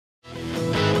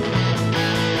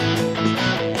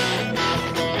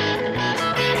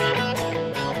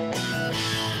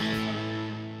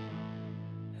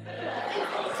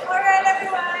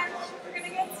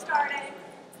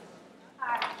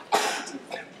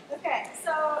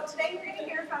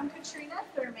welcome Katrina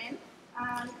Thurman.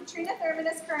 Katrina Thurman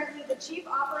is currently the Chief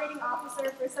Operating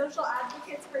Officer for Social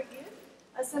Advocates for Youth,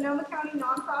 a Sonoma County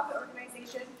nonprofit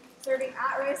organization serving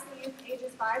at-risk youth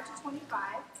ages 5 to 25.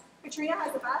 Katrina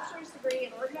has a bachelor's degree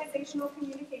in organizational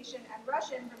communication and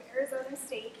Russian from Arizona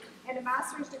State and a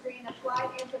master's degree in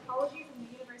applied anthropology from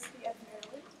the University of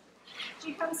Maryland.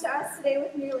 She comes to us today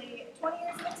with nearly 20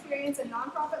 years of experience in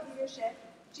nonprofit leadership.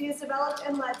 She has developed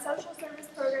and led social service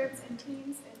programs and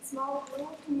teams in small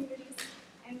rural communities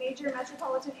and major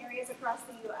metropolitan areas across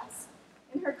the U.S.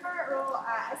 In her current role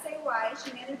at SAY,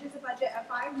 she manages a budget of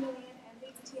 $5 million and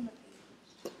leads a team of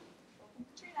 8. Welcome,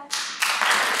 Katrina.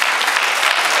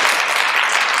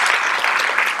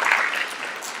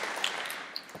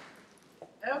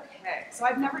 Okay, so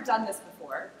I've never done this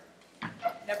before,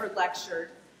 never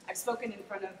lectured. I've spoken in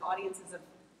front of audiences of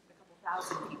a couple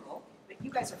thousand people, but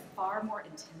you guys are far more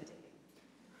intimidating.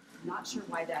 I'm not sure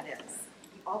why that is.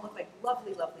 You all look like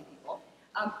lovely, lovely people.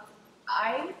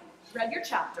 I read your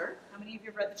chapter. How many of you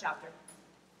have read the chapter?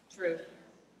 True.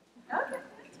 Okay,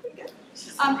 that's pretty good.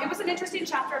 It was an interesting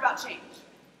chapter about change.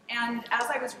 And as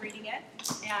I was reading it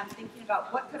and thinking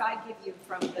about what could I give you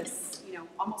from this,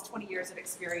 almost 20 years of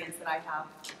experience that I have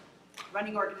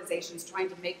running organizations, trying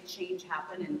to make change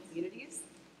happen in communities,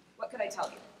 what could I tell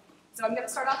you? So I'm going to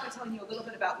start off by telling you a little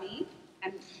bit about me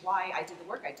and why I do the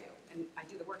work I do. And I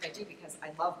do the work I do because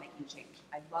I love making change.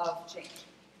 I love change.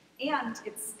 And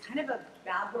it's kind of a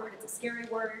bad word, it's a scary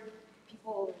word.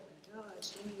 People,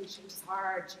 change is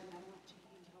hard, change, I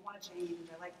don't want to change,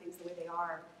 I like things the way they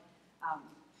are.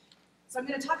 So I'm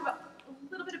going to talk about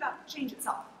a little bit about change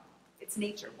itself, its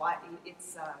nature, why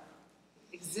its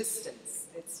existence,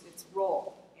 its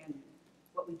role in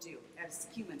what we do as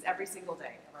humans every single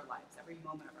day of our lives, every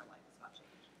moment of our life is about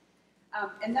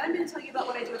change. And then I'm going to tell you about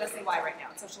what I do at SAY right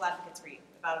now, at Social Advocates for Youth,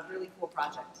 about a really cool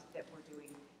project that we're doing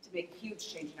to make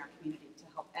huge change in our community to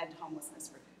help end homelessness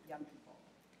for young people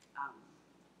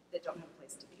that don't have a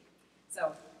place to be.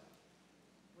 So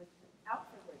without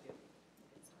further ado, we'll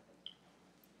get started.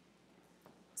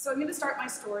 So I'm going to start my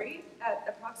story at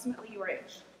approximately your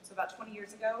age. So about 20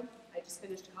 years ago, I just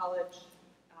finished college,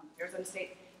 Arizona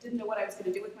State, didn't know what I was going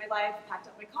to do with my life, packed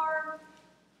up my car,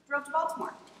 drove to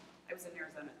Baltimore. I was in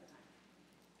Arizona at the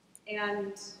time.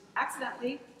 And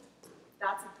accidentally,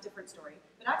 that's a different story,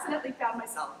 but accidentally found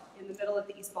myself in the middle of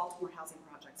the East Baltimore housing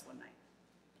projects one night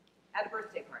at a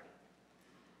birthday party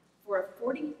for a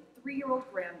 43-year-old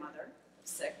grandmother of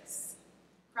 6,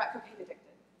 crack cocaine addicted.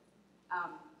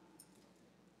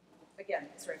 Again,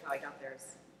 the story of how I got there is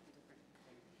a different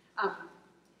thing.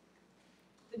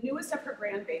 The newest of her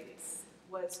grandbabies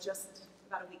was just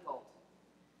about a week old,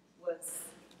 was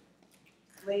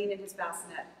laying in his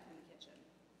bassinet in the kitchen.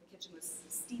 The kitchen was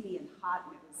steamy and hot,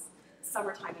 and it was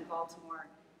summertime in Baltimore.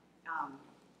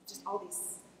 Just all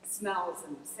these smells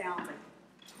and sounds,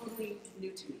 totally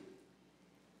new to me.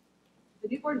 The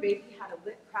newborn baby had a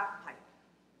lit crack pipe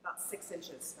about 6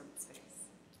 inches from its face.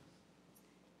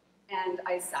 And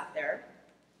I sat there,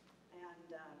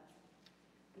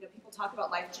 and people talk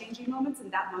about life-changing moments. In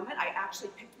that moment, I actually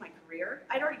picked my career.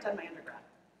 I'd already done my undergrad,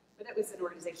 but it was an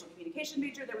organizational communication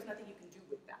major. There was nothing you can do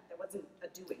with that. There wasn't a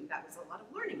doing. That was a lot of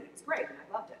learning, and it was great, and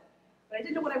I loved it. But I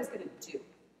didn't know what I was going to do.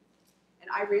 And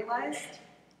I realized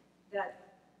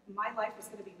that my life was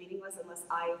going to be meaningless unless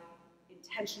I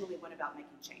intentionally went about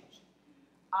making change.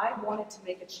 I wanted to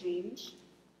make a change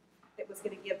that was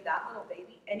going to give that little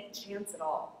baby any chance at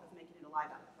all of making it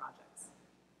alive out of the projects.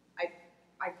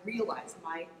 I realized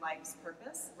my life's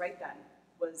purpose right then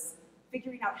was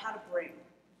figuring out how to bring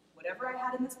whatever I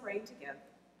had in this brain to give.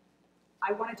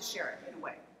 I wanted to share it in a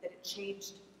way that it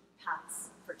changed paths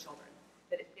for children,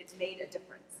 that it made a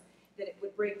difference, that it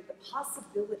would bring the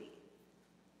possibility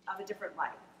of a different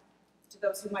life to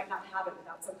those who might not have it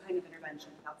without some kind of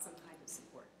intervention, without some kind of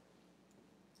support.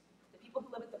 The people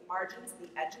who live at the margins,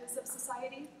 the edges of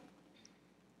society,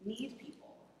 need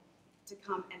people to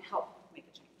come and help make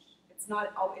a change. It's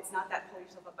not that pull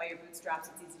yourself up by your bootstraps,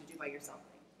 it's easy to do by yourself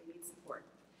thing. They need support.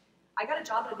 I got a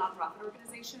job at a nonprofit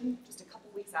organization just a couple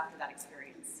weeks after that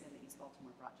experience in the East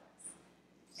Baltimore projects.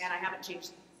 And I haven't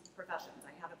changed professions.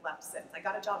 I haven't left since. I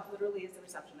got a job literally as a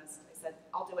receptionist. I said,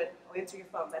 I'll do it. I'll answer your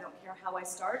phones. I don't care how I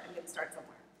start. I'm going to start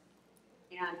somewhere.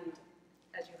 And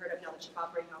as you heard, I'm now the Chief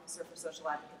Operating Officer for Social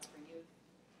Advocates for Youth.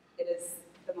 It is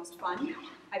the most fun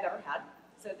I've ever had.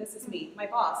 So this is me. My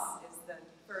boss is the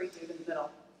furry dude in the middle.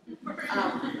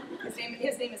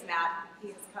 His name is Matt. He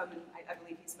has come, and I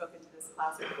believe he's spoken to this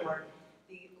class before.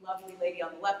 The lovely lady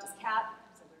on the left is Kat.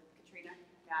 So we're Katrina,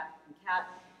 Kat, and Kat.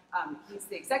 He's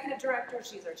the executive director.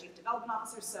 She's our chief development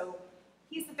officer. So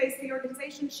he's the face of the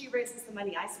organization. She raises the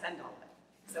money. I spend all of it.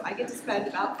 So I get to spend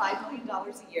about $5 million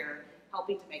a year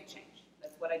helping to make change.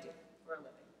 That's what I do for a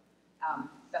living.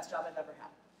 Best job I've ever had.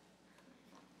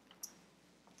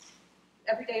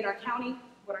 Every day in our county,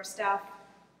 what our staff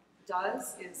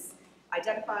does is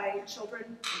identify children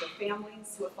and their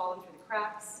families who have fallen through the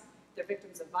cracks. They're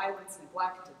victims of violence,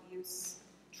 neglect, abuse,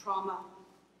 trauma,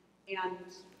 and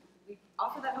we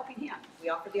offer that helping hand. We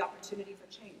offer the opportunity for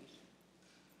change.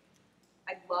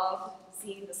 I love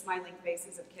seeing the smiling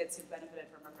faces of kids who benefited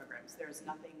from our programs. There's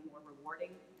nothing more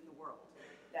rewarding in the world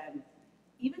than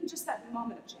even just that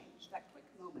moment of change, that quick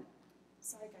moment.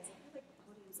 Sorry guys, I feel like the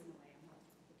podium's in the way. I'm not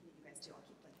looking at you guys too. I'll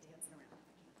keep like dancing around.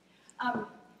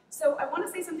 So I want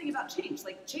to say something about change.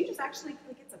 Like change is actually,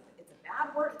 like it's a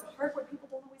bad word, it's a hard word, people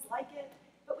don't always like it.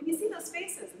 But when you see those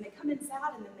faces and they come in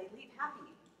sad and then they leave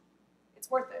happy, it's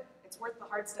worth it. It's worth the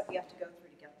hard stuff you have to go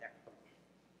through to get there.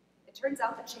 It turns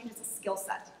out that change is a skill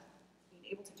set. Being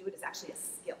able to do it is actually a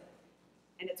skill.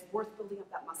 And it's worth building up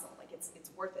that muscle. Like it's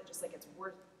worth it, just like it's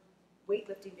worth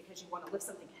weightlifting because you want to lift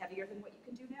something heavier than what you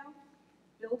can do now.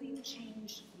 Building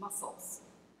change muscles.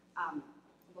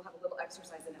 We'll have a little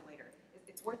exercise in it later.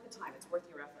 It's worth the time, it's worth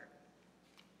your effort.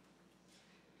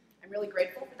 I'm really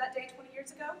grateful for that day 20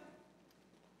 years ago.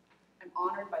 I'm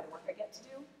honored by the work I get to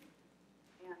do.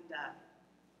 And I'm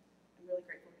really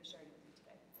grateful to be sharing it with you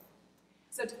today.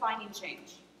 So defining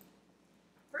change.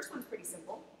 First one's pretty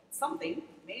simple. Something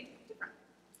made different.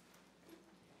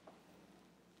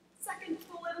 Second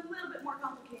bullet, a little bit more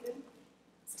complicated.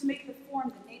 It's to make the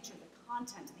form, the nature, the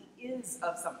content, the is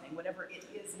of something, whatever it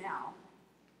is now,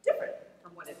 different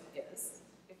from what it is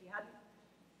if you hadn't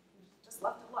just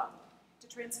left it alone. To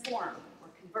transform or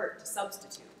convert, to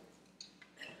substitute.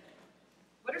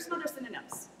 What are some other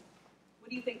synonyms? What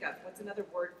do you think of? What's another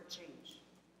word for change?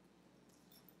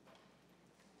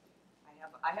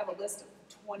 I have a list of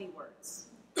 20 words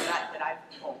that I've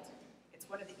pulled. It's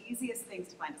one of the easiest things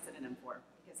to find a synonym for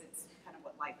because it's kind of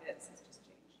what life is. It's just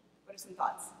change. What are some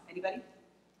thoughts? Anybody?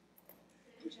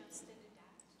 Adjust and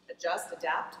adapt. Adjust,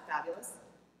 adapt, fabulous.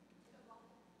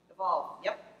 Evolve,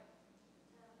 yep.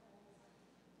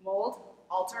 Mold,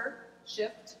 alter,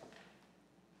 shift.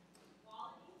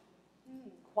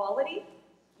 Quality?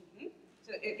 Mm-hmm.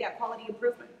 So, yeah, quality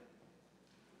improvement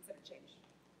instead of change.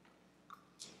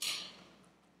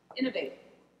 Innovate,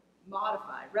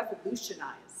 modify,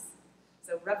 revolutionize.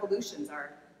 So revolutions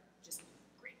are just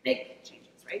great big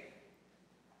changes, right?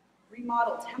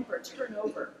 Remodel, temper, turn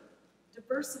over,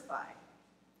 diversify,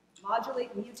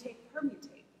 modulate, mutate,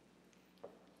 permutate.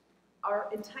 Our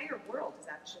entire world is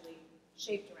actually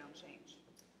shaped around change.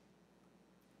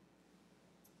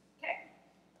 Okay,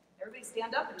 everybody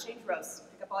stand up and change rows.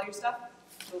 Pick up all your stuff.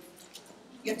 Move.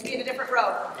 You have to be in a different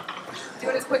row. Do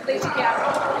it as quickly as you can.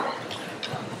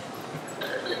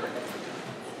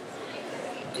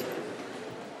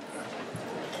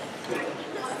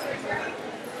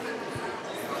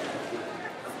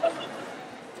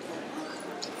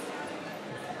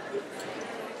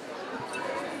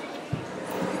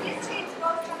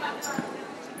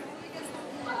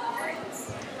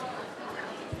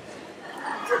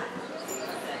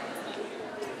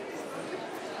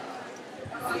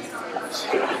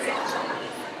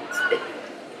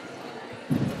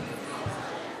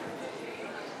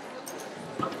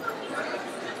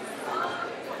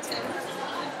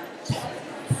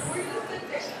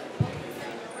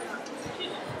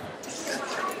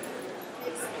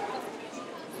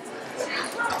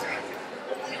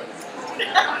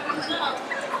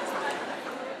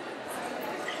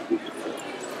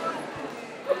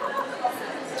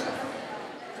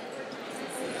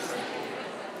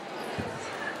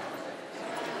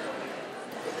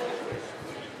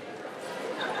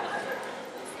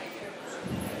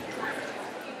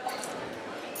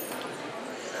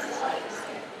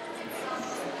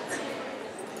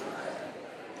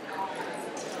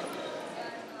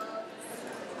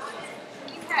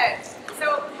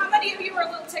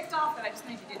 I just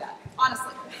made you do that,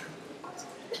 honestly.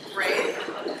 Right?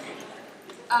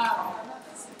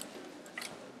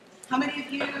 How many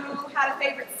of you had a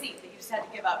favorite seat that you just had to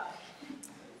give up?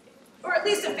 Or at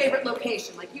least a favorite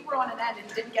location, like you were on an end and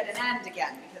you didn't get an end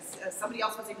again because somebody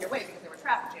else was in your way because there were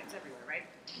traffic jams everywhere, right?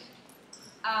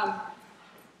 How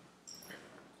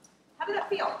did that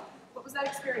feel? What was that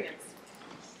experience?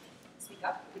 Speak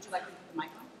up. Would you like to put the mic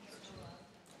on?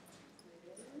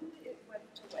 It went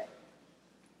away.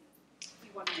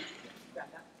 You want to grab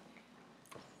that?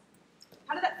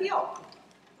 How did that feel?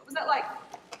 What was that like?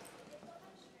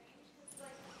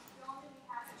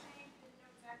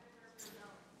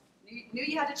 You knew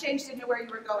you had to change, didn't know where you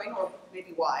were going, or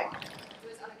maybe why. It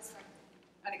was unexpected.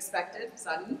 Unexpected,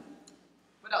 sudden.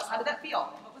 What else? How did that that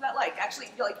feel? What was that like? Actually,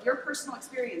 like your personal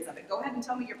experience of it. Go ahead and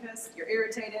tell me you're pissed, you're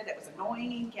irritated, it was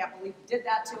annoying, can't believe you did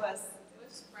that to us. It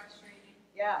was frustrating.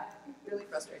 Yeah, really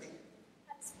frustrating.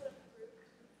 I had to split up the group.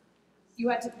 You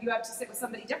had to sit with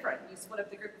somebody different. You split up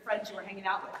the group of friends you were hanging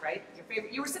out with, right? Your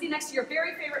favorite. You were sitting next to your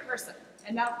very favorite person,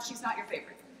 and now she's not your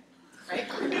favorite, right?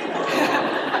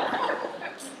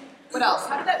 What else?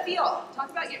 How did that feel? Talk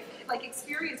about your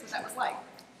experience, what that was like. I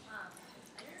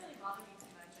didn't really bother me too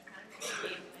much. I kind of made a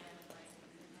game plan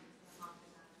of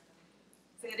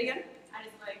Say it again. I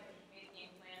just made a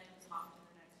game plan and just hopped to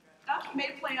the next round. Oh, you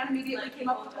made a plan, immediately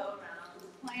came up with go a around.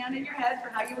 plan in your head for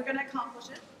how you were going to accomplish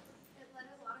it. It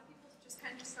led a lot of people to just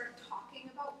kind of start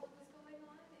talking about what was going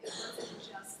on. It wasn't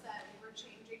just that we were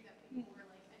changing, that people were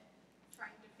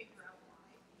trying to figure out why.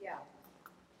 Yeah.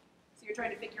 So you're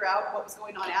trying to figure out what was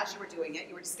going on as you were doing it.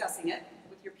 You were discussing it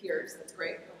with your peers. That's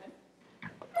great. Go ahead.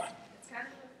 It's kind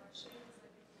of frustrating.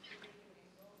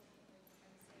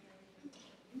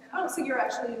 Oh, so you're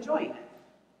actually enjoying it.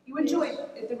 You enjoyed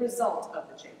the result of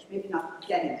the change. Maybe not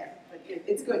getting there, but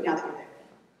it's good now that you're there.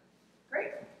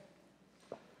 Great.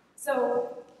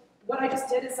 So what I just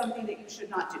did is something that you should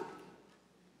not do.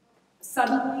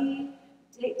 Suddenly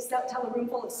tell a room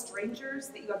full of strangers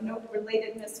that you have no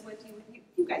relatedness with.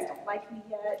 You guys don't like me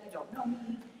yet, you don't know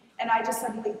me, and I just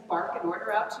suddenly bark an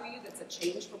order out to you that's a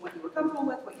change from what you were comfortable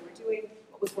with, what you were doing,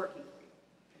 what was working for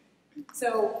you.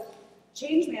 So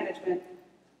change management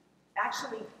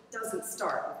actually doesn't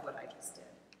start with what I just did.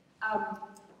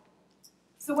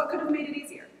 So what could have made it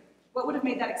easier? What would have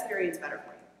made that experience better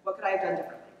for you? What could I have done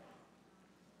differently?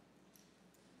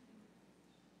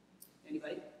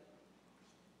 Anybody?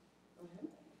 Go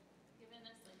ahead. Given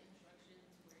us instructions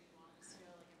where you want us to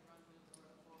run, move,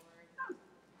 or roll forward.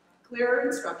 Clearer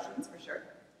instructions, for sure.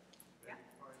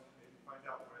 Maybe find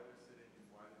out where they're sitting and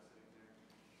why they're sitting there.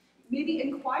 Maybe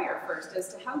inquire first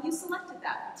as to how you selected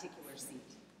that particular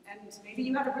seat. And maybe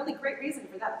you had a really great reason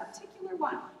for that particular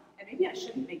one. And maybe I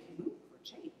shouldn't make you move or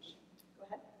change. Go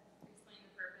ahead. Explain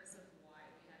the purpose of why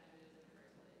we had to do it in the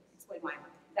first place. Explain why.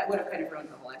 That would have kind of ruined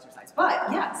the whole exercise.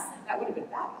 But yes, that would have been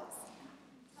fabulous.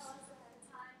 Tell us ahead of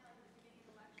time, like the beginning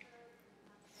of the lecture,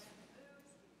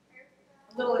 moves, prepare for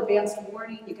that. A little advanced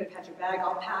warning. You could have had your bag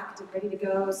all packed and ready to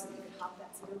go so you could hop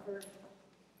that seat over.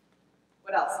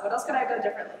 What else? What else could I have done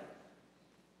differently?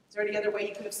 Is there any other way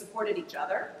you could have supported each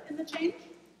other in the change?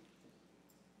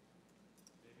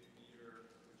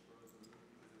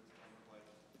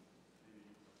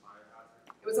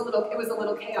 It was a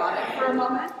little chaotic for a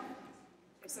moment.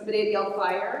 If somebody had yelled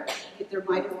fire, there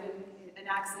might have been an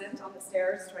accident on the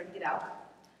stairs trying to get out.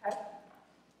 Okay?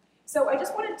 So I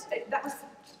just wanted to, that was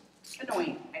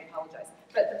annoying, I apologize.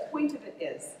 But the point of it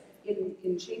is,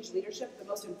 in change leadership, the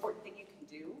most important thing you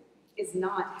can do is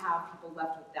not have people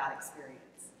left with that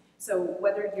experience. So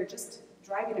whether you're just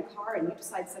driving a car and you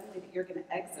decide suddenly that you're going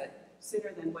to exit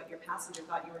sooner than what your passenger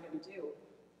thought you were going to do,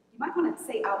 you might want to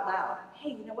say out loud, hey,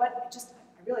 you know what,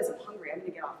 I realize I'm hungry, I'm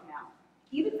going to get off now.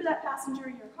 Even for that passenger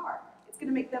in your car, it's going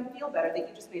to make them feel better that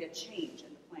you just made a change in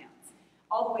the plans.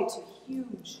 All the way to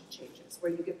huge changes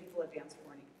where you give people advance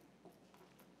warning.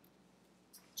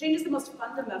 Change is the most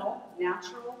fundamental,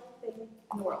 natural thing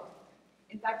in the world.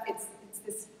 In fact, it's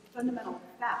this fundamental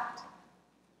fact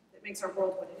that makes our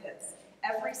world what it is.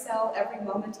 Every cell, every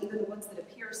moment, even the ones that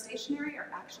appear stationary,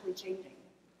 are actually changing.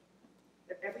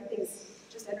 Everything's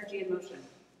just energy in motion.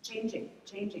 Changing,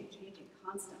 changing, changing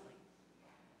constantly.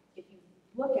 If you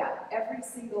look at every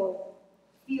single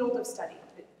field of study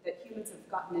that humans have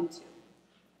gotten into,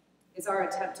 is our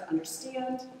attempt to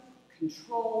understand,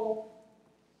 control,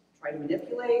 try to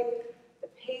manipulate the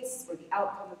pace or the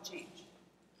outcome of change,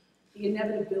 the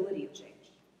inevitability of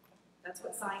change. That's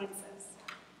what science is.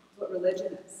 That's what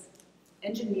religion is.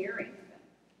 Engineering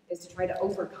is to try to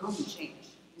overcome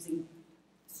change using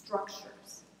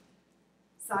structures.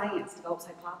 Science develops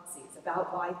hypotheses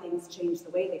about why things change the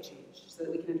way they change so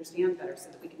that we can understand better, so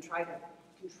that we can try to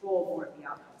control more of the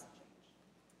outcomes of change.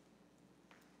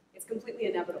 It's completely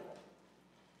inevitable.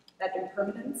 That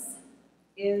impermanence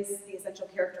is the essential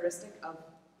characteristic of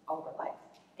all of our life.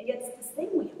 And yet it's this thing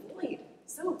we avoid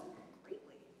so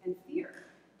greatly and fear.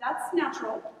 That's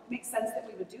natural. It makes sense that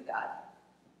we would do that.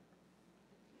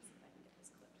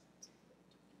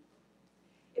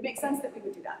 It makes sense that we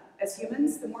would do that. As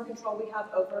humans, the more control we have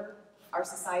over our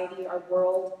society, our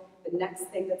world, the next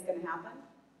thing that's going to happen,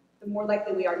 the more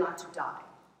likely we are not to die,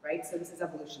 right? So this is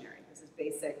evolutionary. This is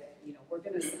basic, we're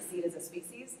going to succeed as a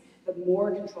species, the more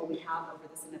control we have over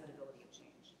this inevitability of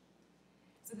change.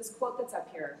 So this quote that's up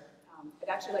here, I'd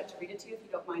actually like to read it to you if you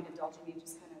don't mind indulging me.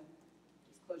 Just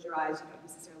close your eyes. You don't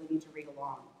necessarily need to read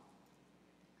along.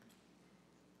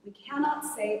 We cannot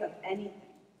say of anything,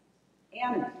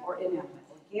 animate or inanimate,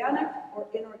 organic or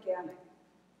inorganic,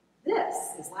 this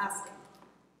is lasting.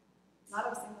 Not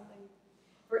of a single thing.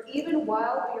 For even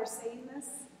while we are saying this,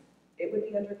 it would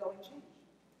be undergoing change.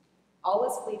 All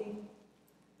is fleeting,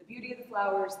 the beauty of the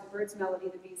flowers, the bird's melody,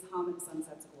 the bee's hum, and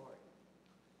sunset's glory.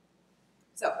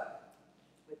 So,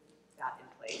 with that in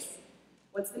place,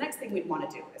 what's the next thing we'd want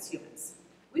to do as humans?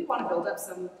 We'd want to build up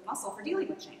some muscle for dealing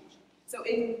with change. So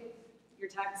in your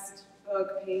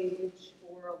textbook, page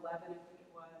 411, I think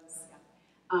it was,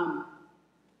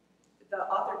 the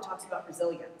author talks about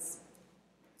resilience.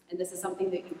 And this is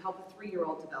something that you help a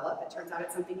 3-year-old develop. It turns out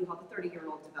it's something you help a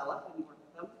 30-year-old develop when you work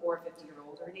with them, or a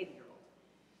 50-year-old or an 80-year-old.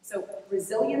 So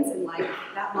resilience in life,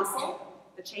 that muscle,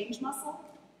 the change muscle,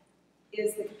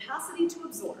 is the capacity to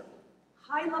absorb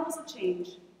high levels of change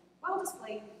while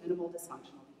displaying minimal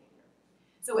dysfunctional behavior.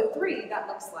 So at 3, that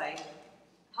looks like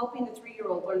helping the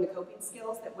 3-year-old learn the coping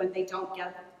skills that when they don't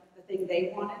get the thing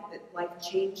they wanted, that life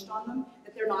changed on them,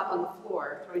 that they're not on the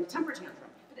floor throwing a temper tantrum.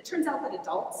 But it turns out that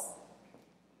adults,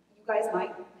 you guys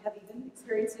might have even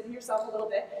experienced it in yourself a little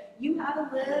bit, you had a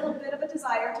little bit of a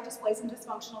desire to display some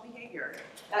dysfunctional behavior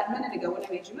that minute ago when I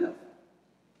made you move.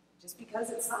 Just because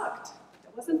it sucked.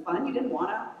 It wasn't fun, you didn't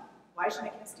wanna. Why is she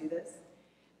making us do this?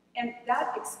 And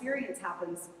that experience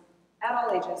happens at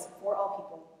all ages, for all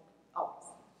people, always.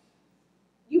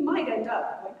 You might end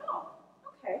up going, oh,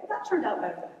 okay, well that turned out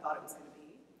better than I thought it was gonna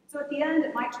be. So at the end,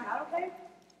 it might turn out okay.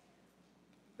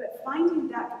 But finding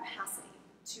that capacity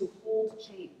to hold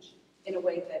change in a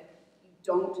way that you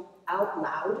don't out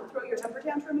loud throw your temper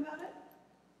tantrum about it,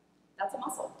 that's a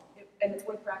muscle, and it's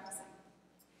worth practicing.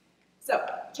 So,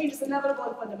 change is inevitable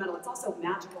and fundamental. It's also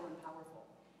magical and powerful.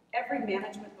 Every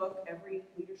management book, every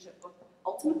leadership book,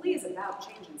 ultimately is about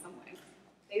change in some way.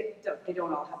 They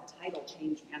don't all have the title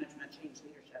change management, change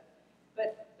leadership,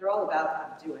 but they're all about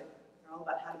how to do it. They're all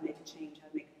about how to make a change, how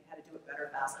to do it better,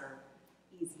 faster,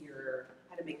 easier,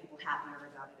 how to make people happier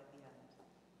about it at the end.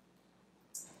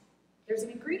 There's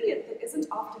an ingredient that isn't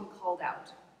often called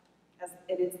out,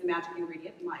 and it's the magic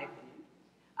ingredient, in my opinion.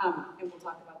 And we'll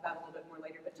talk about that a little bit more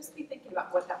later, but just be thinking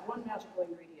about what that one magical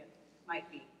ingredient might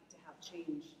be to have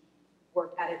change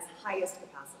work at its highest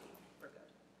capacity for good.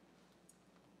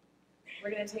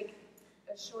 We're going to take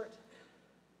a short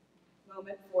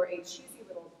moment for a cheesy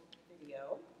little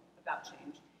video about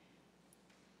change.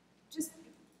 Just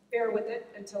bear with it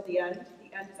until the end.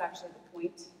 The end is actually the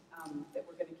point that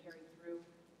we're going to carry through.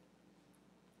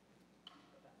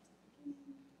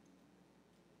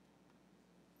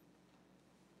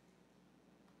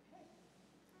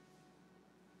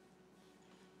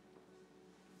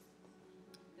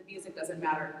 The music doesn't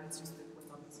matter, it's just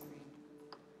what's on the screen.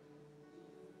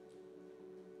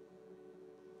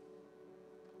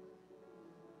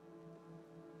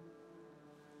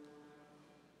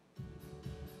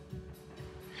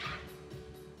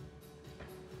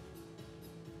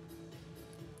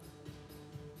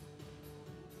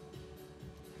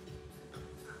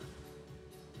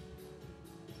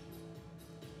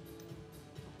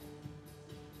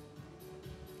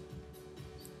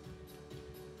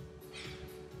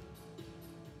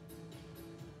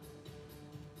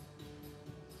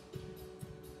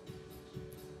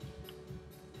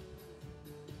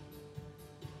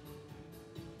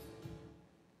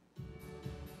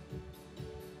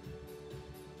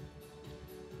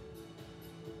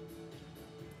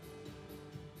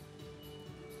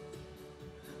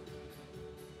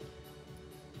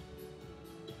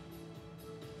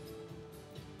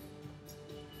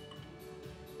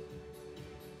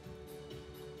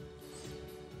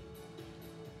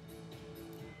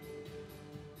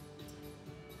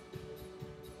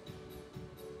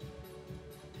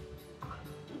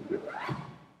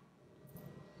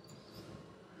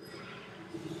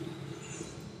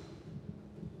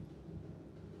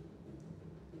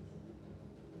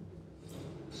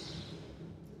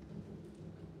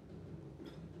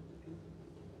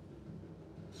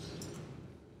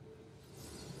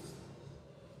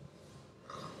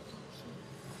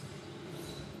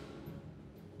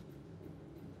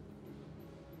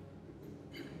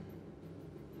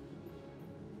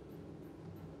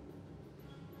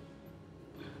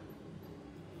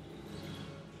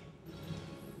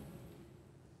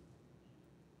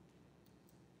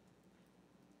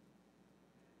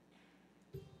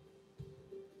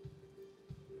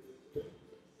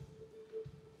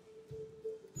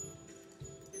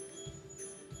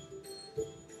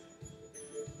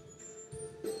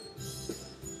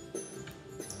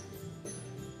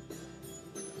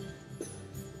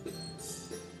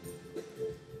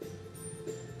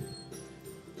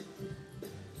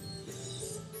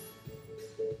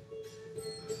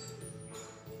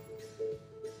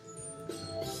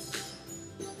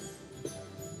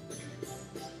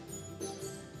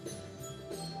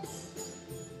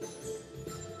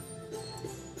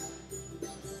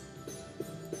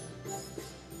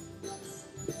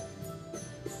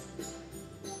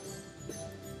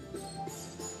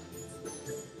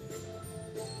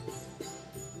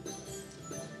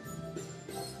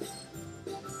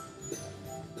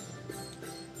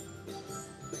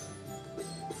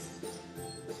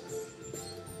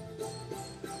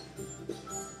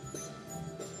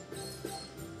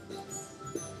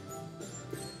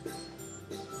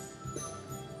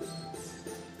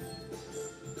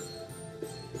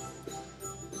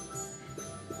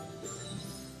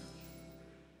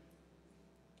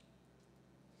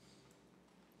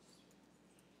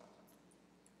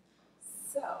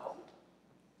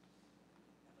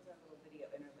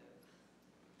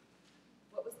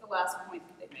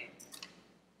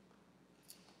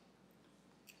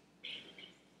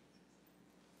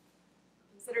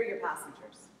 Consider your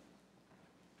passengers.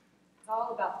 It's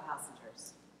all about the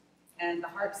passengers. And the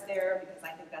heart's there because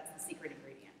I think that's the secret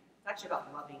ingredient. It's actually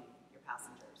about loving your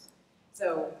passengers.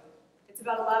 So it's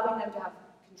about allowing them to have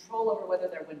control over whether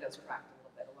their window's cracked a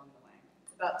little bit along the way.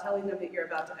 It's about telling them that you're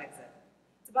about to exit.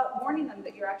 It's about warning them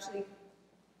that you're actually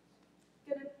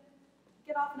going to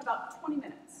get off in about 20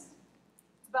 minutes.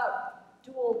 It's about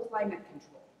dual climate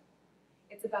control.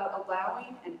 It's about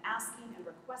allowing and asking and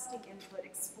requesting input,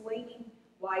 explaining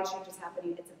why change is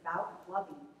happening. It's about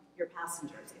loving your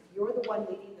passengers. If you're the one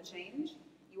leading the change,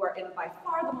 you are in by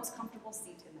far the most comfortable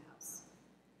seat in the house.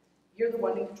 You're the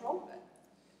one in control of it.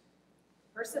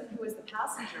 The person who is the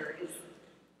passenger is,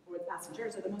 or the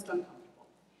passengers are the most uncomfortable.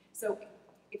 So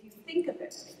if you think of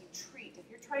it, if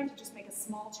you're trying to just make a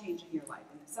small change in your life,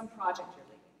 in some project you're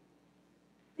leading,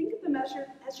 think of them as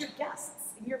your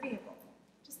guests in your vehicle.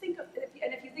 Just think of,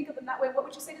 and if you think of them that way, what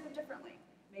would you say to them differently?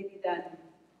 Maybe then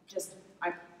just,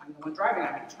 I'm the one driving,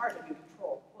 I'm in charge, I'm in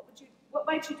control. What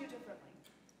might you do differently?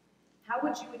 How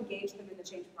would you engage them in the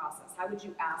change process? How would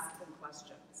you ask them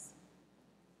questions?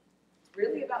 It's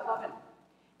really about loving.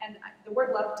 And the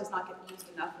word love does not get used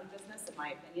enough in business, in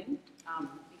my opinion,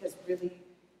 because really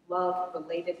love,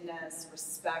 relatedness,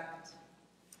 respect,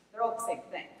 they're all the same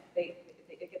thing.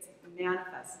 It gets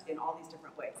manifest in all these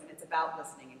different ways, and it's about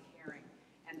listening and caring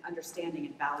and understanding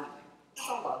and valuing. It's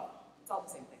all love. It's all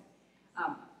the same thing.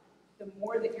 The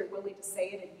more that you're willing to say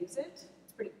it and use it,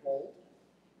 it's pretty bold,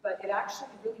 but it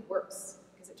actually really works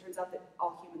because it turns out that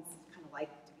all humans kind of like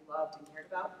to be loved and cared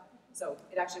about, so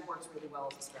it actually works really well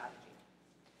as a strategy.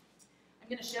 I'm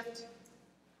going to shift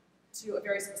to a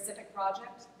very specific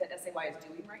project that SAY is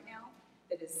doing right now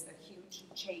that is a huge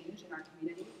change in our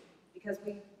community because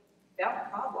we found a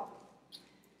problem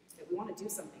that we want to do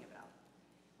something about.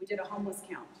 We did a homeless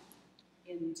count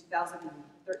in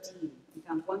 2013. We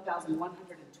found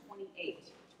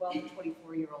 1,128 12 to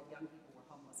 24-year-old young people were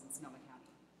homeless in Sonoma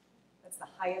County. That's the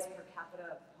highest per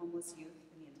capita homeless youth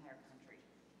in the entire country.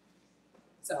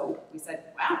 So we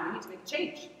said, wow, we need to make a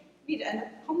change. We need to end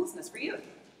homelessness for youth.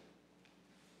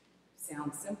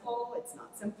 Sounds simple, it's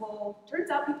not simple. Turns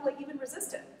out people even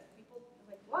resist it. People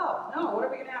are like, wow, no, what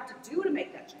are we going to have to do to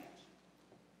make that change?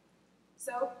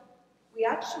 So we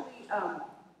actually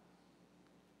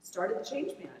started the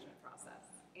change management process.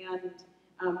 And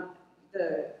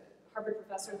the Harvard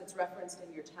professor that's referenced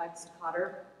in your text,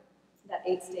 Cotter, that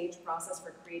 8-stage process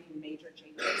for creating major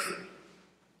changes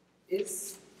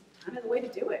is kind of the way to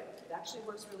do it. It actually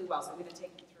works really well, so I'm going to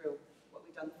take you through what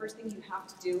we've done. The first thing you have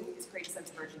to do is create a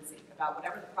sense of urgency about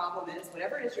whatever the problem is,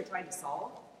 whatever it is you're trying to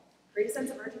solve. Create a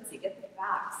sense of urgency, get the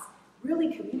facts,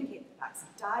 really communicate the facts,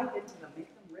 dive into them,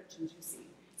 make them rich and juicy.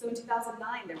 So in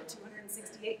 2009, there were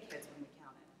 268 kids when we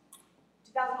counted.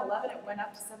 2011, it went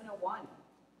up to 701. Oh my God,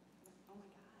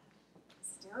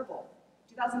 it's terrible.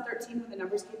 2013, when the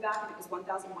numbers came back and it was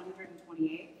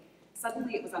 1,128,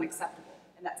 suddenly it was unacceptable.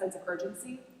 And that sense of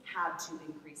urgency had to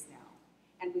increase now.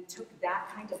 And we took that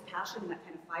kind of passion and that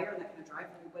kind of fire and that kind of drive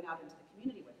and we went out into the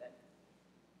community with it.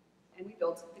 And we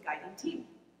built the guiding team.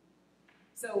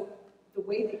 So the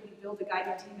way that you build a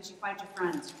guiding team is you find your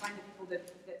friends, you find the people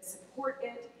that support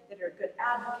it, that are good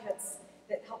advocates,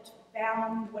 that helped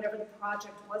found whatever the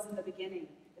project was in the beginning,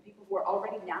 the people who are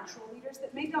already natural leaders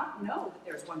that may not know that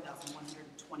there's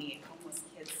 1,128 homeless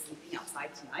kids sleeping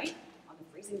outside tonight on the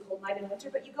freezing cold night in winter,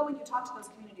 but you go and you talk to those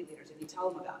community leaders and you tell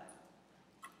them about it.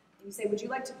 And you say, would you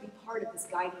like to be part of this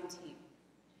guiding team?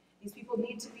 These people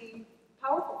need to be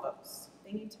powerful folks.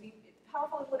 They need to be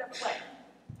powerful in whatever way.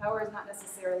 Power is not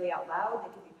necessarily out loud.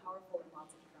 They can be powerful in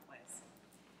lots of different ways.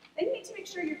 Then you need to make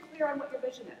sure you're clear on what your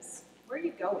vision is. Where are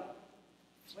you going?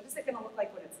 What is it going to look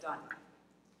like when it's done?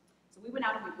 So we went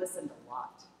out and we listened a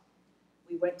lot.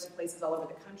 We went to places all over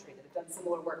the country that have done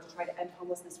similar work to try to end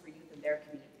homelessness for youth in their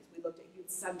communities. We looked at youth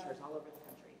centers all over the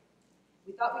country.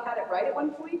 We thought we had it right at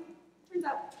one point. Turns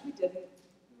out we didn't.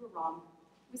 We were wrong.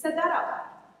 We said that out loud.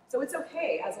 So it's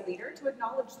okay as a leader to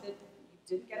acknowledge that you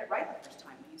didn't get it right the first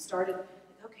time. When you started, like,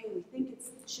 okay, we think it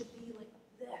should be like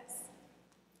this.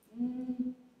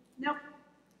 No.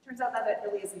 Turns out that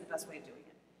really isn't the best way of doing it.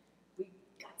 We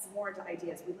got some more into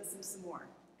ideas. We listened some more.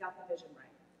 Got the vision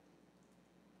right.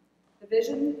 The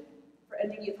vision for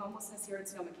ending youth homelessness here in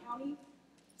Sonoma County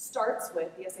starts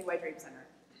with the SAY Dream Center.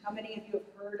 How many of you have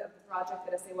heard of the project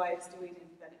that SAY is doing in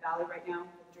Bennett Valley right now,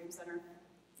 the Dream Center?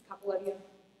 It's a couple of you.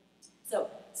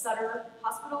 So Sutter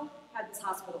Hospital had this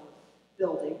hospital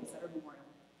building, Sutter Memorial,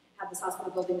 had this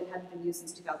hospital building that hadn't been used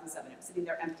since 2007. It was sitting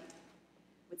there empty,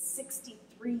 with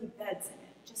 63 beds in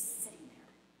it, just sitting there.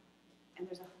 And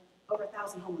there's over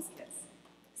 1,000 homeless kids.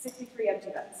 63 empty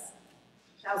beds,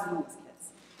 1,000 homeless kids.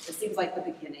 This seems like the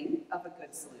beginning of a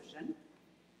good solution.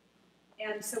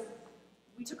 And so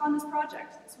we took on this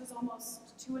project. This was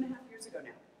almost 2.5 years ago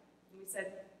now. And we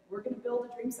said, we're going to build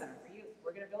a dream center for youth.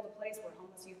 We're going to build a place where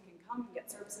homeless youth can come and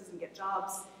get services and get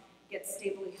jobs, get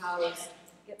stably housed,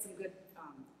 get some good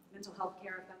mental health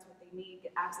care if that's what they need,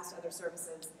 get access to other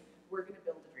services. We're going to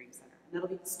build a dream center. And that'll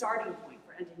be the starting point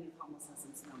for ending youth homelessness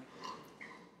in Sonoma County.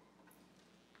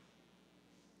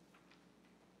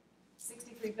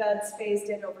 63 beds phased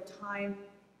in over time,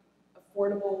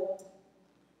 affordable.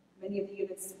 Many of the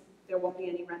units, there won't be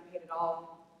any rent paid at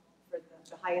all. For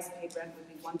the highest paid rent would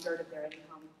be 1/3 of their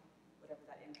income, whatever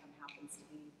that income happens to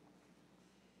be.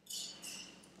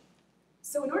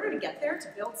 So in order to get there, to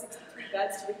build 63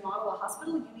 beds, to remodel a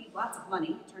hospital, you need lots of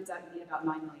money. It turns out you need about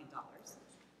 $9 million.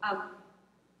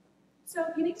 So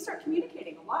you need to start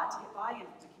communicating a lot to get buy-in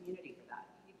from the community for that.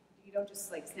 You don't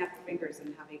just like snap your fingers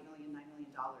and have $8 million, $9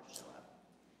 million show up.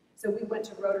 So we went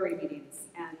to Rotary meetings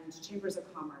and chambers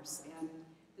of commerce and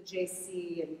the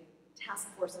JC and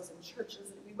task forces and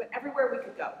churches, and we went everywhere we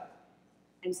could go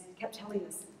and kept telling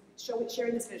this,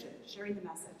 sharing this vision, sharing the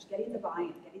message, getting the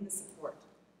buy-in, getting the support.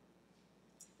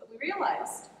 But we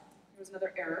realized there was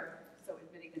another error, so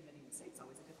admitting mistakes is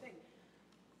always a good thing.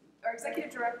 Our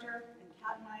executive director and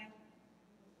Kat and I,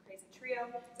 crazy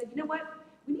trio, said, you know what?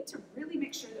 We need to really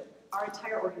make sure that our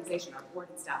entire organization, our board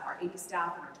and staff, our 80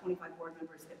 staff and our 25 board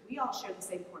members, that we all share the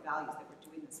same core values that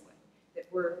we're doing this with,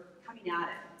 that we're coming at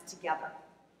it together.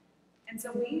 And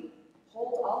so we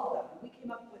polled all of them, and we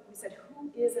came up with, we said,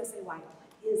 who is SAY? What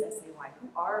is SAY? Who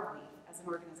are we as an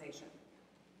organization?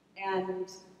 And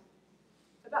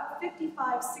about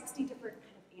 55, 60 different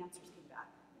kind of answers came back.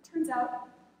 It turns out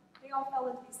they all fell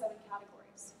into these 7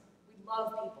 categories. We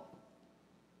love people.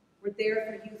 We're there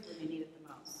for youth when they need it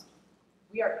the most.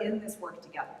 We are in this work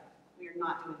together. We are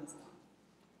not doing this alone.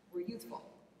 We're youthful.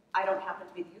 I don't happen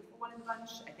to be the youthful one in the bunch.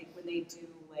 I think when they do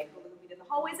like hula hoop in the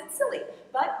hallways, it's silly.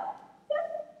 But yeah,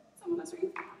 some of us are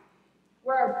youthful.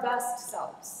 We're our best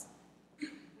selves.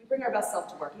 We bring our best self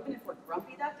to work. Even if we're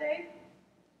grumpy that day,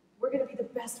 we're going to be the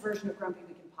best version of grumpy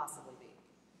we can possibly be.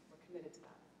 We're committed to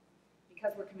that.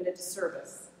 Because we're committed to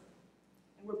service.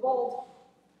 And we're bold.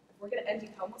 If we're going to end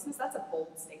youth homelessness, that's a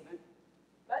bold statement.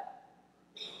 But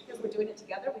because we're doing it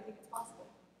together, we think it's possible.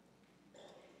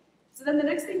 So then the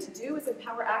next thing to do is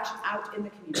empower action out in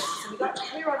the community. So we got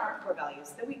clear on our core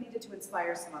values. Then we needed to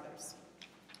inspire some others.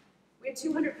 We had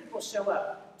 200 people show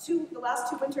up, the last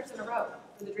 2 winters in a row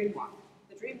for the Dream Walk.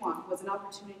 The Dream Walk was an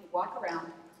opportunity to walk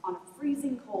around on a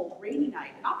freezing cold, rainy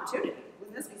night, an opportunity.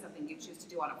 Wouldn't this be something you choose to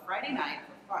do on a Friday night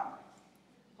for fun?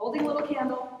 Holding a little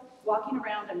candle, walking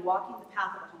around and walking the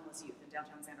path of the homeless youth in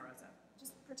downtown Santa Rosa.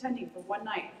 Just pretending for one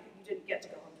night that you didn't get to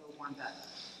go home to a warm bed,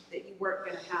 that you weren't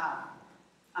going to have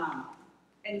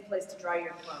any place to dry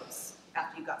your clothes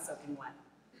after you got soaking wet.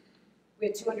 We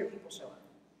had 200 people show up.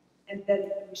 And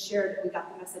then we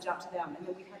got the message out to them. And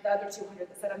then we had the other 200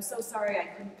 that said, I'm so sorry I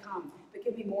couldn't come, but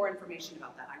give me more information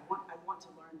about that. I want to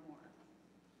learn more.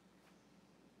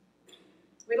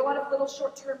 We had a lot of little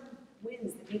short-term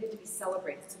wins that needed to be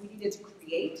celebrated. So we needed to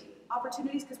create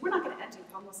opportunities, because we're not going to end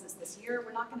youth homelessness this year.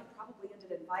 We're not going to probably end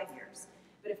it in 5 years.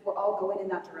 But if we're all going in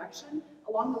that direction,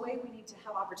 along the way we need to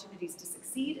have opportunities to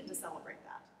succeed and to celebrate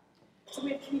that. So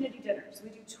we have community dinners, we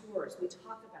do tours, we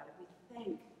talk about it, we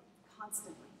thank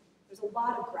constantly. There's a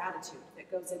lot of gratitude that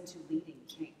goes into leading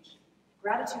change.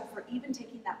 Gratitude for even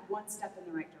taking that one step in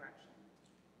the right direction.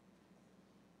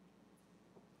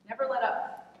 Never let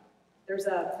up. There's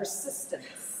a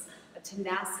persistence, a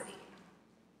tenacity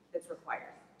that's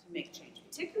required to make change,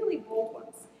 particularly bold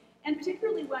ones. And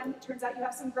particularly when it turns out you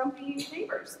have some grumpy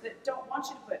neighbors that don't want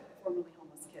you to put formerly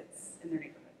homeless kids in their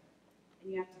neighborhood.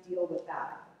 And you have to deal with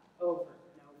that over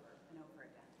and over and over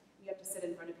again. You have to sit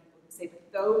in front of people who say, but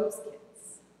those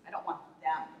kids, I don't want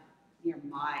them near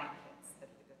my kids that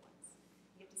are the good ones.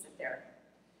 You have to sit there.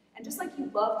 And just like you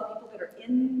love the people that are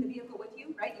in the vehicle with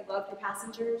you, right? You love your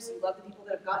passengers, you love the people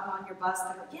that have gotten on your bus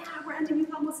that are, yeah, we're ending youth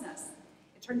homelessness.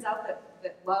 It turns out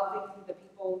that loving the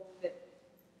people that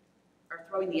are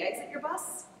throwing the eggs at your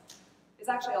bus is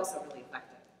actually also really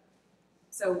effective.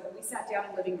 So we sat down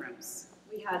in living rooms.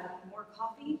 We had more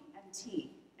coffee and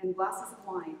tea and glasses of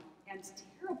wine and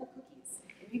terrible cookies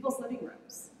in people's living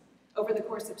rooms over the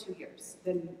course of 2 years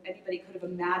than anybody could have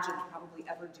imagined probably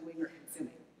ever doing or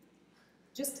consuming.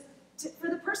 Just for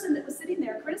the person that was sitting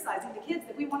there criticizing the kids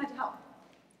that we wanted to help.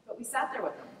 But we sat there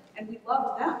with them and we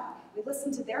loved them. We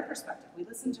listened to their perspective. We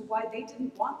listened to why they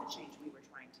didn't want the change we were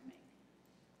trying to make.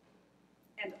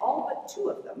 And all but 2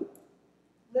 of them,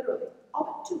 literally,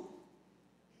 all but 2,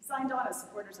 signed on as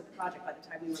supporters of the project by the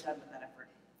time we were done with that effort.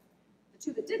 The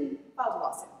 2 that didn't filed a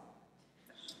lawsuit.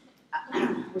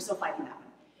 We're still fighting that one.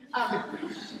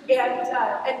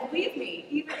 And believe me,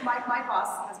 even my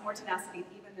boss has more tenacity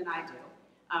even than I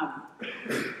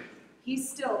do. He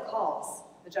still calls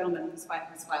the gentleman who's filed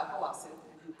the lawsuit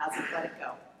and who hasn't let it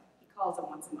go. He calls him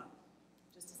once a month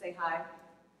just to say hi,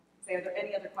 say, are there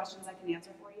any other questions I can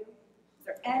answer for you? Is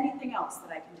there anything else that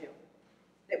I can do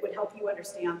that would help you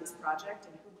understand this project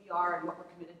and who we are and what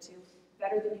we're committed to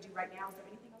better than you do right now? Is there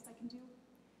anything else I can do?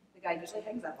 The guy usually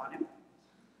hangs up on him.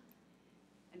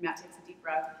 And Matt takes a deep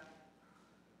breath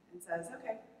and says,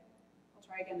 okay, I'll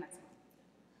try again next month.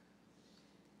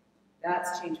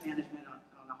 That's change management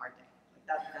on a hard day.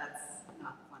 Like that's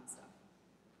not fun stuff.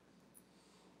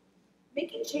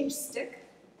 Making change stick,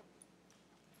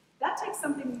 that takes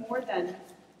something more than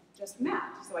just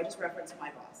Matt. So I just referenced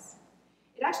my boss.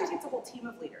 It actually takes a whole team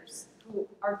of leaders who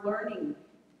are learning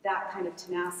that kind of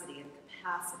tenacity and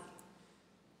capacity.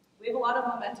 We have a lot of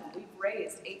momentum. We've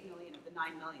raised $8 million of the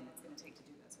 $9 million it's going to take to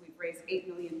do this. We've raised $8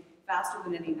 million faster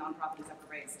than any nonprofit has ever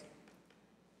raised.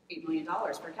 $8 million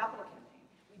for a capital campaign.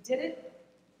 We did it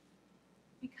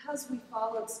because we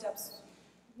followed steps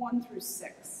 1 through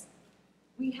 6.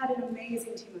 We had an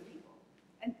amazing team of people,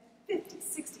 and 50,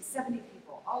 60, 70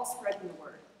 people all spreading the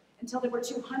word until there were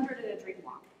 200 at a dream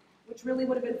walk, which really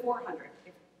would have been 400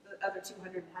 if the other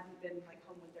 200 hadn't been like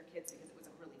home with their kids because it was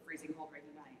a really freezing cold rainy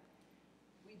night.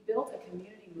 We built a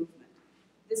community movement.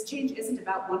 This change isn't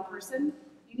about one person.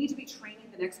 You need to be training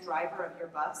the next driver of your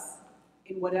bus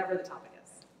in whatever the topic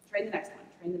is. Train the next one,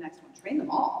 train the next one, train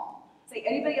them all. Say,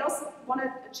 anybody else want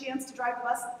a chance to drive the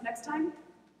bus next time?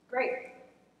 Great.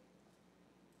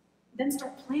 Then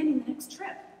start planning the next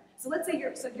trip. So let's say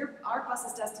our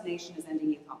bus's destination is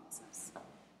ending youth homelessness.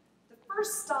 The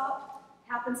first stop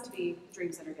happens to be the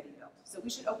Dream Center getting built. So we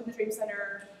should open the Dream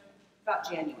Center about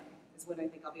January, is when I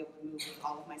think I'll be able to move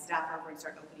all of my staff over and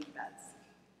start opening beds.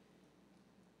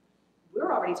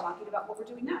 We're already talking about what we're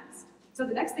doing next. So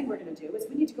the next thing we're going to do is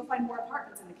we need to go find more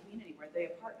apartments in the community where the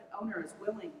apartment owner is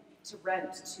willing to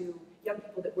rent to young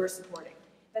people that we're supporting.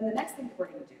 Then the next thing that we're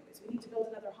going to do is we need to build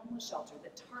another homeless shelter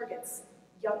that targets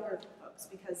younger folks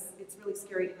because it's really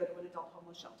scary to go to an adult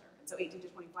homeless shelter. And so 18 to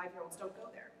 25-year-olds don't go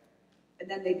there. And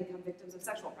then they become victims of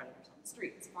sexual predators on the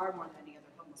streets, far more than any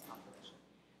other homeless population.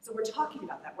 So we're talking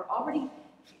about that. We're already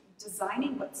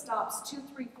designing what stops 2,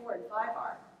 3, 4, and 5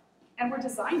 are. And we're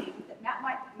designing that Matt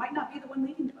might not be the one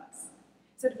leading the bus.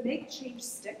 So to make change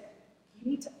stick, you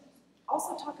need to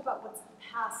also talk about what's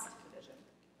past the vision.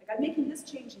 Like, I'm making this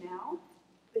change now,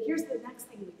 but here's the next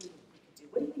thing we could do.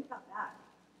 What do you think about that?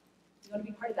 Do you want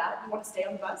to be part of that? You want to stay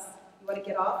on the bus? You want to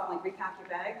get off and like repack your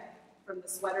bag from the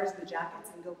sweaters and the jackets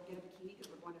and go get a bikini because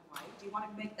we're going to Hawaii? Do you want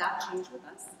to make that change with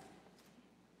us?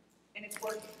 And it's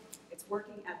working. It's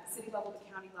working at the city level,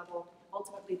 the county level,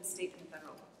 ultimately the state and the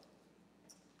federal level.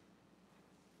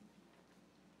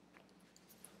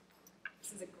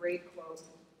 This is a great quote.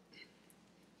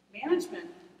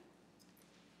 Management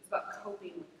is about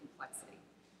coping with complexity.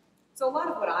 So a lot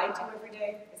of what I do every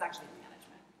day is actually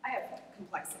management. I have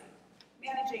complexity.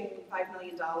 Managing $5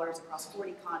 million across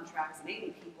 40 contracts and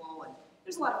 80 people, and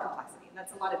there's a lot of complexity, and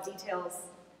that's a lot of details.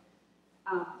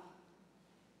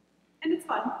 And it's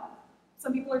fun.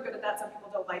 Some people are good at that, some people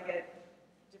don't like it.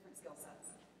 Different skill sets.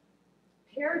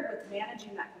 Paired with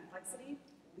managing that complexity,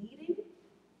 leading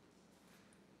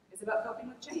is about coping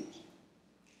with change.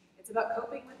 It's about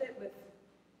coping with it with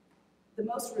the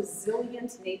most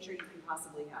resilient nature you can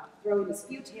possibly have, throwing as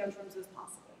few tantrums as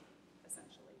possible,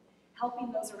 essentially.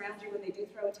 Helping those around you when they do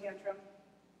throw a tantrum,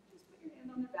 just put your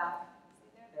hand on their back,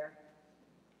 say, there.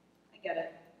 I get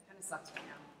it, kind of sucks right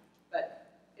now,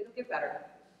 but it'll get better.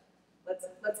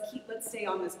 Let's stay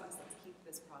on this bus, let's keep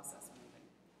this process moving.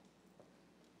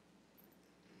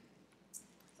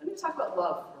 So I'm going to talk about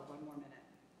love for one more minute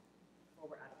before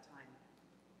we're out of time.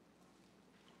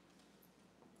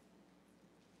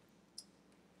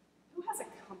 Who has a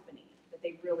company that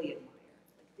they really admire?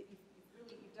 Like that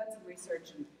you've done some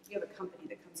research and you have a company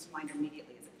that comes to mind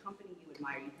immediately as a company you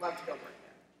admire, you'd love to go work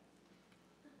there.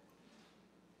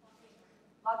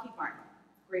 Lockheed Martin,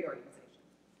 great organization.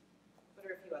 What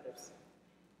are a few others?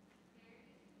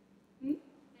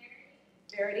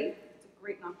 Verity, it's a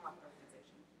great nonprofit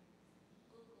organization.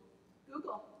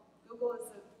 Google. Google is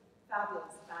a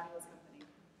fabulous, fabulous company.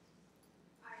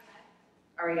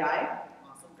 REI,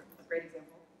 awesome, a great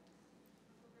example.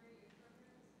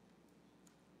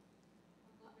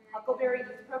 Huckleberry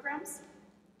Youth Programs.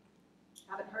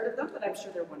 Haven't heard of them, but I'm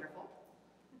sure they're wonderful.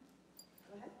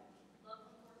 Go ahead.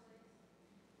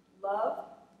 Love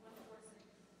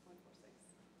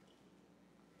 146.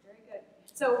 Very good.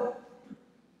 So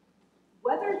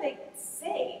whether they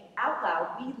say out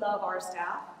loud, we love our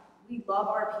staff, we love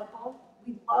our people,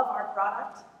 we love our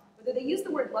product, whether they use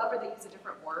the word love or they use a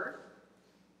different word,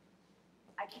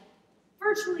 I can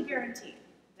virtually guarantee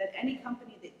that any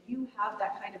company that you have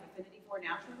that kind of affinity for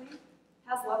naturally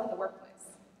has love in the workplace.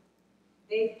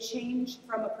 They change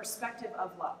from a perspective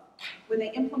of love. When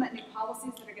they implement new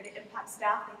policies that are going to impact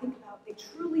staff, they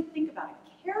truly think about it,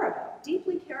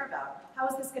 deeply care about, how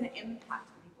is this going to impact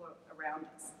the people around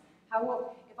us?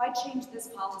 If I change this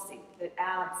policy that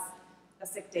adds a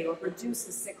sick day or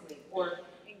reduces sick leave or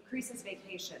increases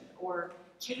vacation or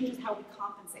changes how we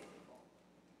compensate people,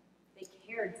 they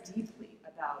care deeply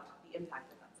about the impact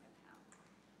that that's going to have.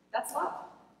 That's love.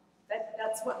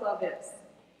 That's what love is.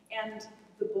 And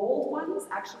the bold ones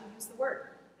actually use the word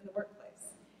in the workplace.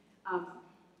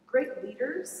 Great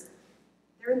leaders,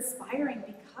 they're inspiring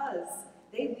because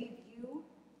they leave you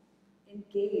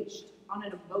engaged on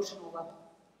an emotional level.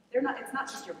 It's not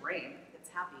just your brain that's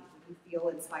happy when you feel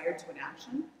inspired to an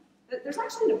action. There's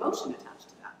actually an emotion attached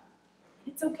to that.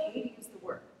 And it's okay to use the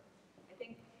word. I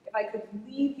think if I could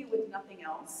leave you with nothing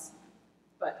else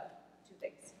but two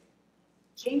things.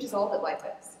 Change is all that life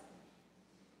is.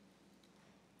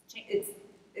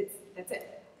 That's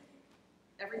it.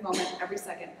 Every moment, every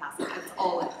second passes. That's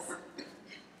all it is.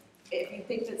 If you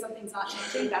think that something's not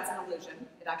changing, that's an illusion.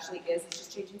 It actually is. It's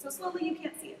just changing so slowly you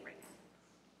can't see it right now.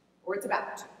 Or it's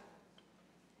about to.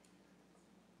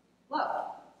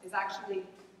 Love is actually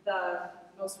the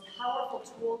most powerful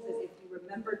tool that if you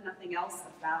remembered nothing else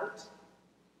about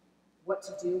what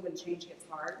to do when change gets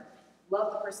hard,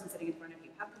 love the person sitting in front of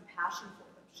you. Have compassion for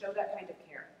them. Show that kind of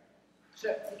care.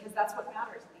 Because that's what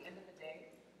matters at the end of the day.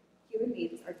 Human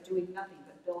beings are doing nothing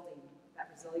but building that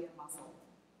resilient muscle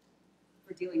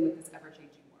for dealing with this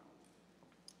ever-changing world.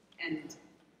 And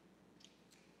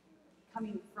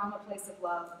coming from a place of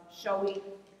love, showing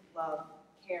love,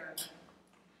 care,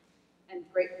 and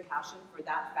great compassion for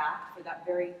that fact, for that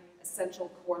very essential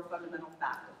core fundamental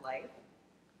fact of life,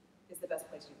 is the best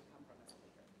place you can come from as a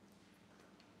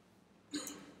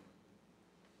leader.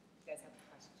 You guys have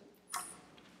questions? I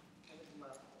would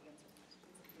love to answer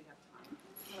questions if we have time.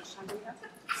 How much time do we have?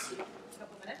 A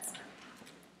couple minutes?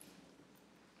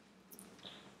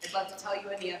 I'd love to tell you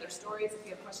any other stories if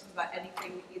you have questions about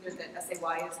anything either that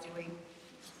SAY is doing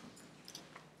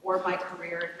or my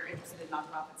career. If you're interested in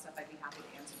nonprofit stuff, I'd be happy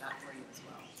to answer that for you as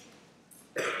well.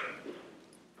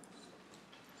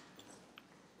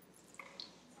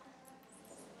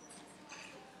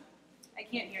 I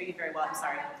can't hear you very well, I'm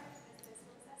sorry.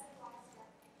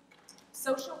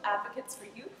 Social Advocates for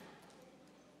Youth.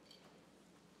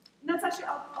 And that's actually,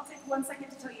 I'll take 1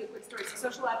 second to tell you a quick story. So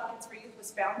Social Advocates for Youth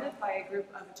was founded by a group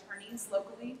of attorneys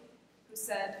locally who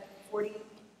said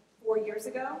 44 years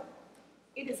ago,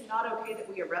 it is not okay that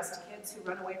we arrest kids who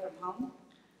run away from home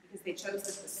because they chose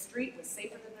that the street was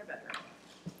safer than their bedroom.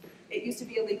 It used to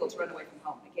be illegal to run away from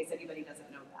home, in case anybody doesn't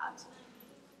know that.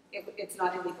 It's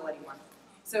not illegal anymore.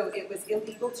 So it was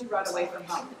illegal to run away from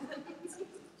home.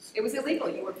 It was illegal.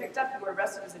 You were picked up, you were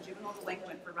arrested as a juvenile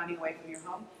delinquent for running away from your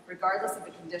home, regardless of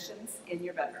the conditions in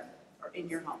your bedroom or in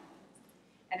your home.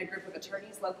 And a group of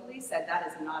attorneys locally said that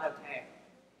is not okay.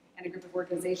 And a group of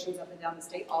organizations up and down the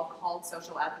state, all called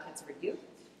Social Advocates for Youth,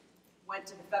 went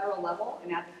to the federal level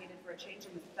and advocated for a change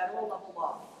in the federal level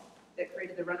law that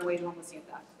created the Runaway and Homeless Youth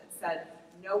Act that said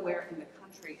nowhere in the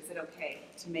country is it okay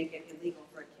to make it illegal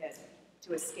for a kid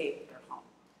to escape their home.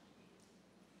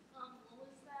 What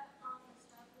was that established?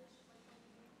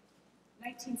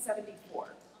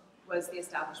 1974 was the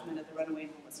establishment of the Runaway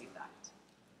and Homeless Youth Act.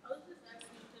 I was just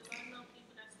asking because I know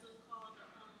people that still call the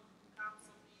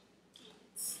council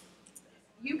kids.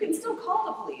 You can still call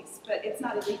the police, but it's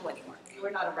not illegal anymore. You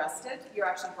are not arrested. You're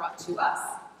actually brought to us.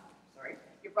 Sorry.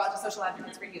 You're brought to Social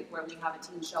Advocates for Youth, where we have a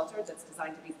teen shelter that's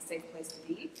designed to be the safe place to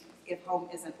be if home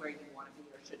isn't where you want to be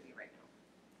or should be right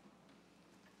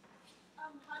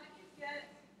now. How did you get,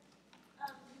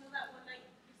 you know that one night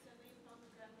you said that you found the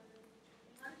grandmother?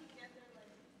 How did you get there? Like,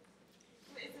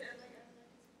 is it like a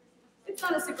It's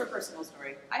not a super personal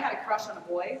story. I had a crush on a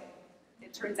boy.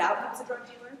 It turns out he was a drug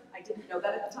dealer. I didn't know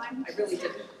that at the time. I really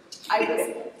didn't.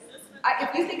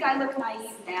 If you think I look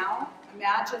naive now,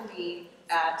 imagine me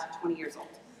at 20 years old.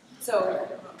 So,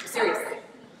 seriously,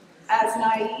 as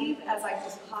naive as I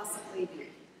could possibly be.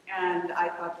 And I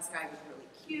thought this guy was really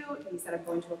cute. He said, I'm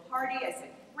going to a party. I said,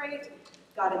 great.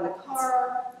 Got in the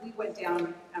car. We went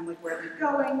down. I'm like, where are we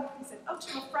going? He said, oh,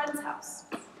 to a friend's house.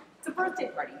 It's a birthday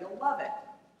party. You'll love it.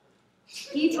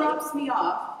 He drops me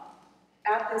off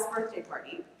at this birthday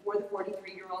party for the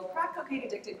 43-year-old crack cocaine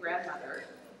addicted grandmother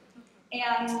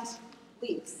and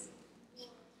leaves.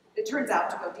 It turns out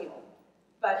to go deal,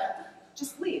 but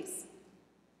just leaves.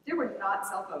 There were not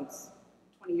cell phones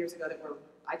 20 years ago I didn't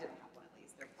have one at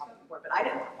probably more, but I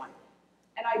didn't have one.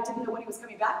 And I didn't know when he was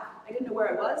coming back. I didn't know where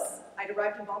I was. I'd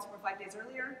arrived in Baltimore 5 days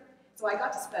earlier, so I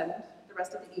got to spend the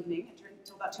rest of the evening, it turned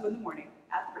until about 2 in the morning,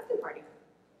 at the birthday party.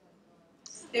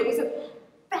 It was a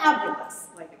fabulous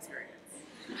life experience.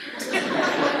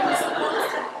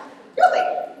 Really,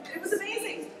 it was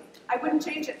amazing. I wouldn't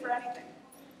change it for anything.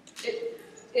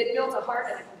 It built a heart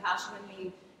and a compassion in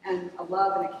me, and a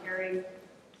love and a caring,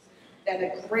 and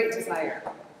a great desire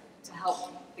to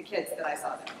help the kids that I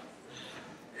saw there.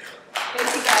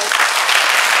 Thank you guys.